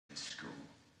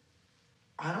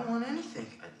I don't want anything.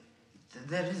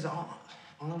 That is all.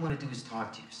 All I want to do is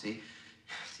talk to you, see?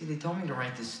 See, they told me to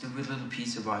write this stupid little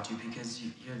piece about you because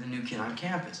you're the new kid on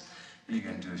campus. You're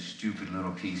going to do a stupid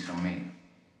little piece on me.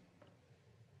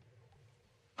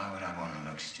 Why would I want to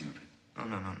look stupid?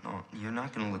 No. You're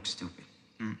not going to look stupid.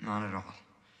 Not at all.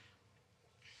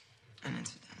 And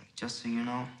incidentally, just so you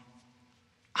know,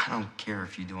 I don't care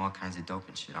if you do all kinds of dope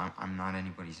and shit. I'm not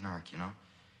anybody's narc, you know?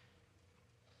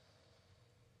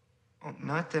 Well,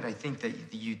 not that I think that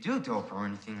you do dope or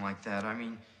anything like that. I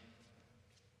mean...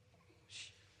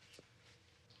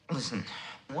 Listen,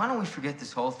 why don't we forget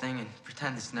this whole thing and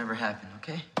pretend this never happened,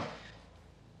 okay?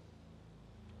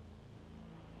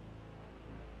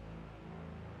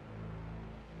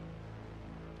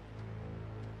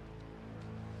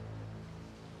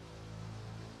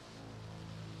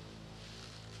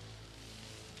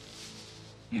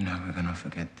 You're never gonna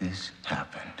forget this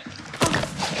happened.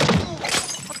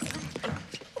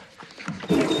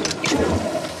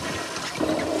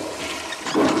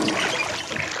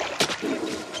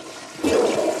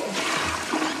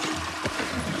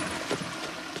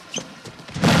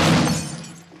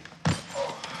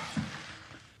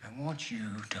 I want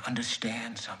you to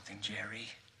understand something, Jerry.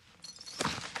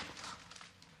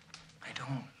 I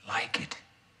don't like it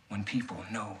when people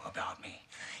know about me.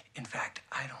 In fact,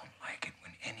 I don't like it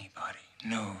when anybody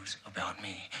knows about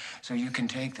me. So you can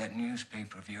take that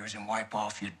newspaper of yours and wipe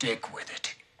off your dick with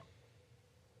it.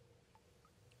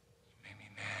 You made me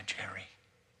mad, Jerry.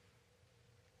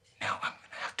 Now I'm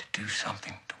gonna have to do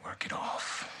something to work it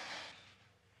off.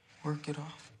 Work it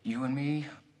off? You and me,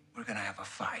 we're gonna have a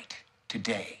fight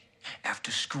today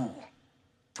after school.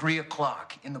 3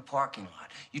 o'clock in the parking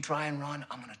lot. You try and run,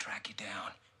 I'm gonna track you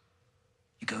down.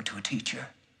 You go to a teacher,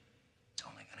 it's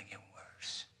only gonna get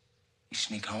worse. You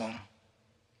sneak home,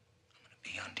 I'm gonna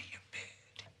be under